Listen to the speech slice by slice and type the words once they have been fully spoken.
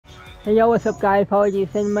Hey yo, what's up guys,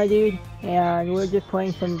 Pauly'D my dude, and we're just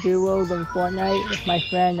playing some duos in Fortnite with my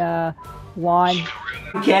friend Juan.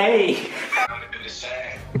 Okay.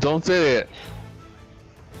 Don't say it.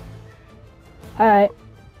 Alright.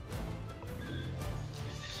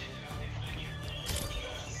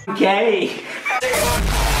 Okay.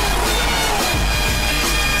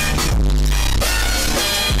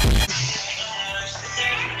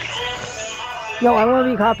 Yo, I wanna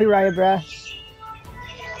be copyrighted, bruh.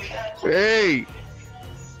 Hey,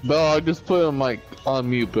 Bill, I just put him like on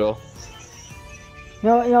mute, Bill.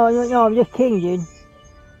 No, I'm just kidding, dude.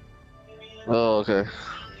 Oh, okay.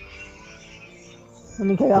 I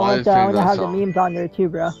mean, cause I want to have the memes on there too,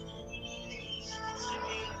 bro.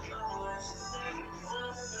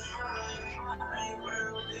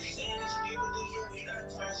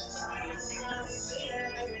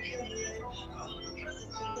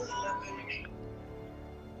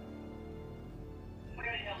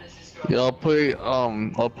 Yeah, I'll play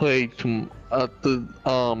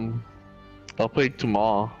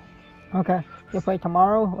tomorrow. Okay. You'll play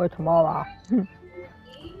tomorrow or tomorrow?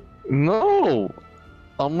 No!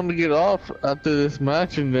 I'm gonna get off after this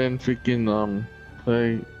match and then freaking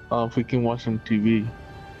play freaking watch some TV.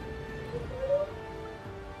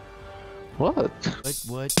 What?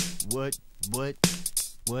 What?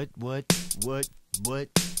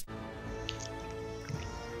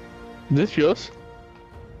 This yours?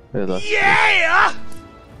 Yeah! That's Yeah!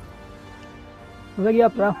 Look you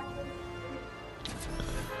up, bro.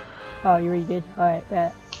 Oh, you already did? Alright,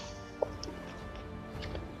 bet.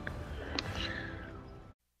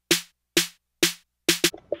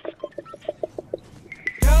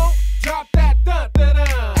 Don't drop that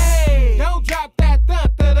dun-dun-dun. Hey! Don't drop that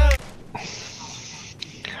dun-dun-dun.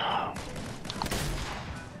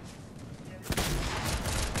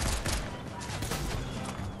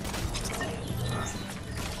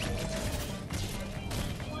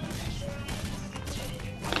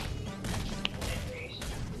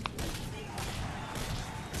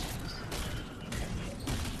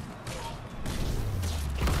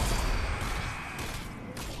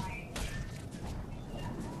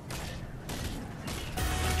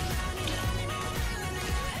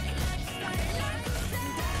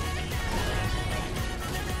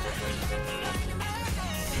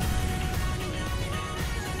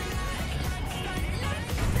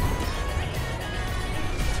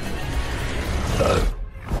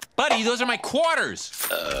 Buddy, those are my quarters.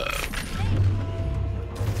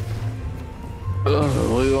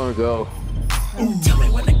 where do you wanna go? Tell me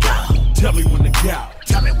when to go. Tell me when to go.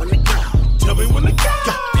 Tell me when to go. Tell me when to go.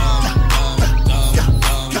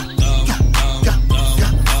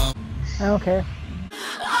 I don't care.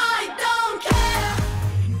 I don't care.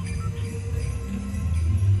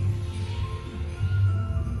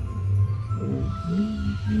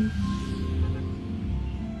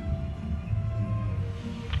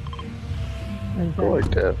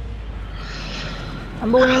 Like that.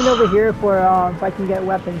 I'm going over here for if I can get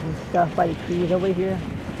weapons and stuff by the trees over here.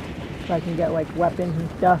 So I can get like weapons and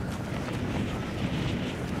stuff.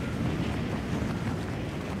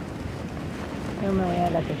 I'm gonna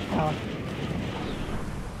land at this house.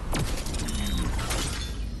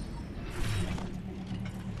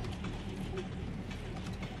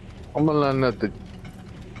 I'm gonna land at the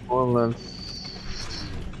let's see.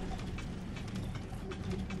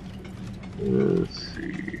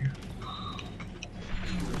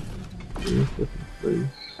 Here's the place.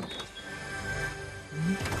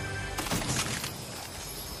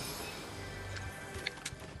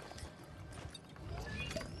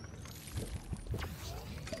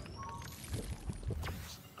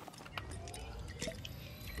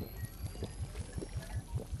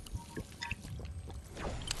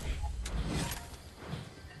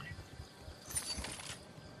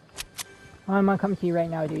 I'm gonna come to you right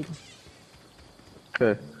now, dude.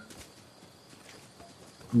 Okay.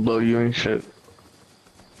 Blow you and shit.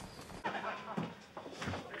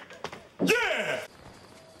 Yeah!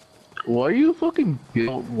 Why you fucking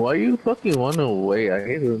run away? I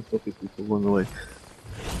hate when fucking people run away.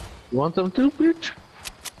 You want some too, bitch?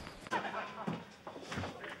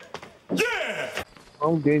 Yeah!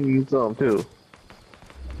 I'm getting you some too.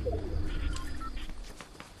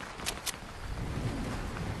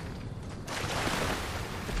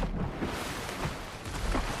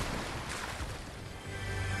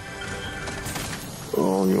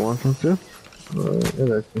 Oh, you want some too? Alright, I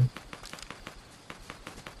got you.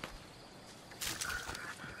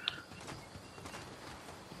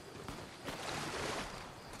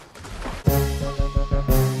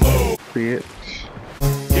 Bitch.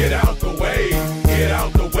 Get out the way. Get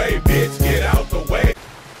out the way, bitch. Get out the way.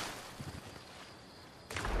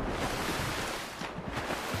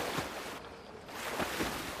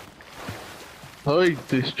 How do I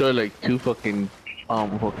destroy like two fucking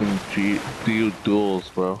three duels,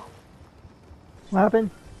 bro? What happened?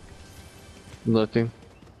 Nothing.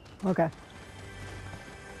 Okay.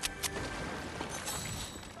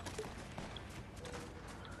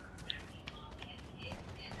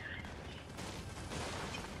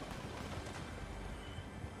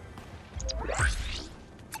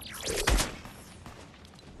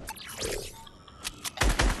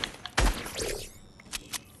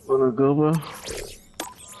 Wanna go, bro?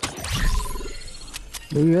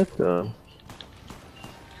 Where you at though?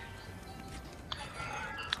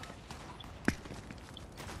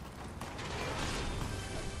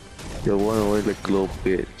 Yo, one away like a little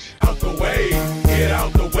bitch. Out the way, get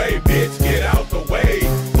out the way, bitch, get out the way.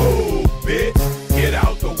 Move, bitch, get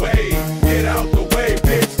out the way, get out the way,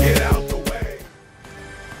 bitch, get out the way.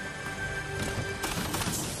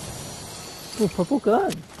 Ooh, purple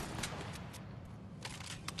gun.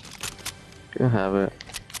 Can have it.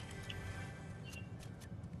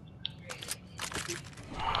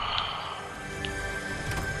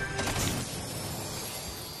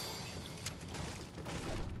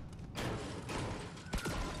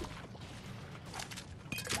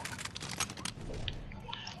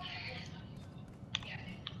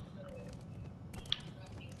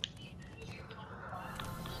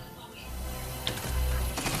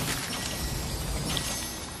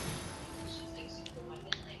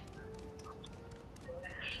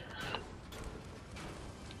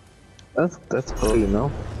 That's cool, you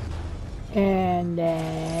know. And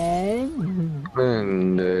then...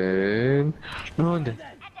 And then no, and then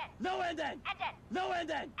No and then. No and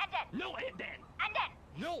then. No and then.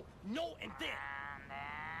 No, no and then.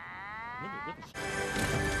 Nigga, what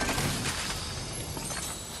the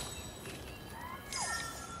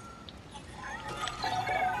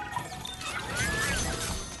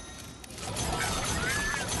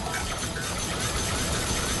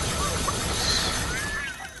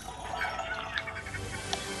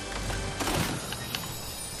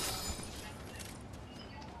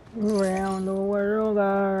Around the world,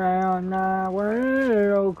 around the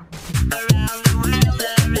world.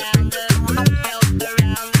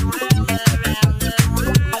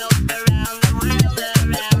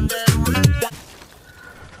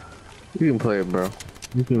 you can play it, bro.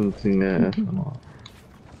 You can sing that. Come on.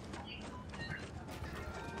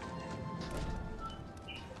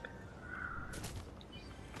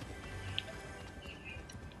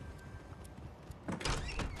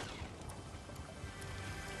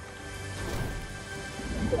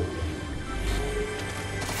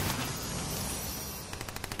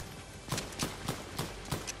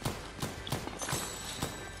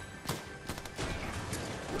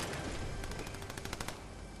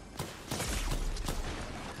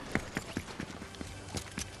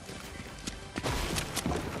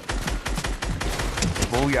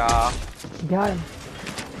 Booyah. Got him.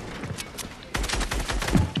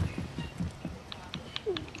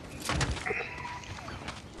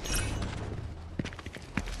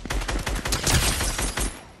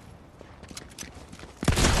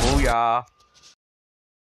 Booyah.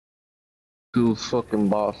 Dude's fucking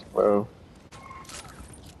boss, bro.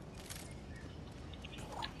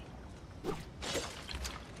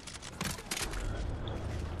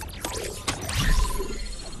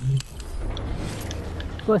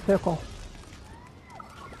 Go circle.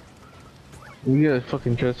 You gotta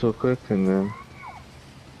fucking try so quick and then.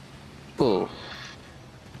 Oh.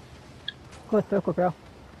 Go circle, bro.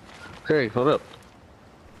 Hey, hold up.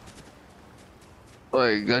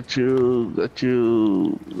 Alright, got you.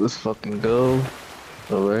 Let's fucking go.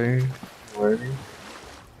 Away. Ready?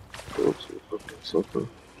 Go to fucking sofa.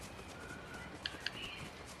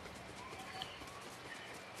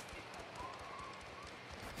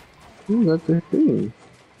 Ooh, that's the thing.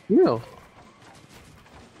 Yeah.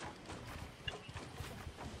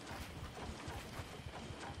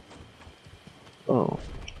 Oh.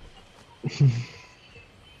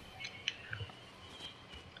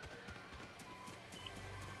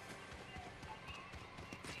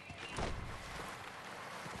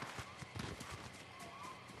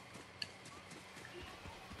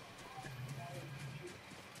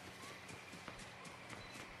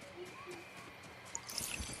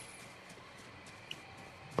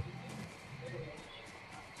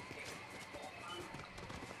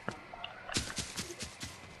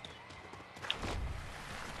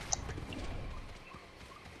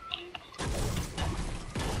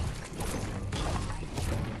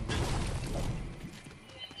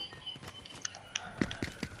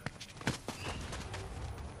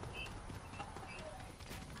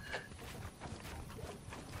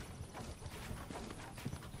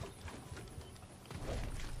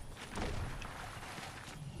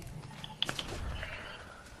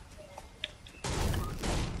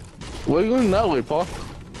 Why are you going that way, Paul?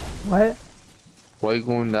 What? Why are you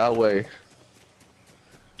going that way?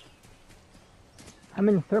 I'm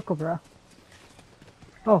in the circle, bro.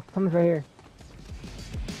 Oh, someone's right here.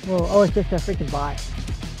 Whoa, oh, it's just a freaking bot.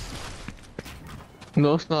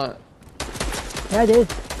 No, it's not. Yeah, it is.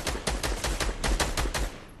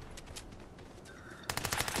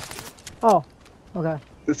 Oh, okay.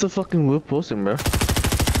 It's a fucking whip posting, bro.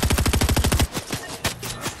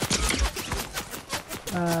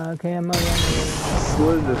 Okay, I'm over.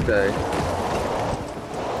 What is this guy?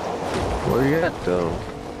 Where you at, though?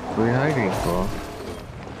 Where you hiding, Paul?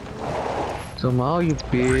 Somehow, you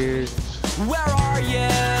bitch. Where are you?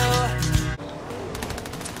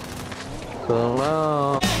 Come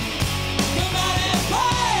on.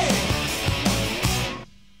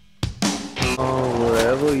 Oh,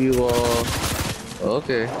 wherever you are.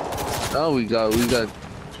 Okay. Now we got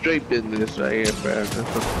straight business right here, bro. That's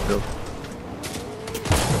fucking dope.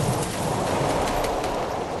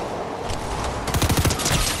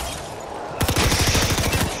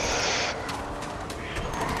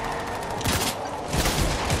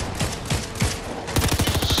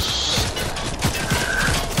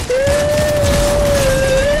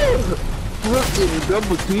 Fucking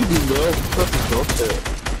double teaming, bro. Fucking bullshit.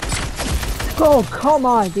 Oh, come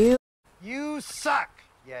on, dude. You suck,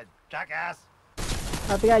 you jackass.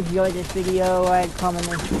 Hope you guys enjoyed this video. Like, comment,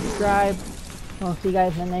 and subscribe. I'll see you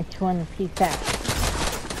guys in the next one. Peace out.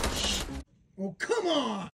 Oh, come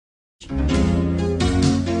on!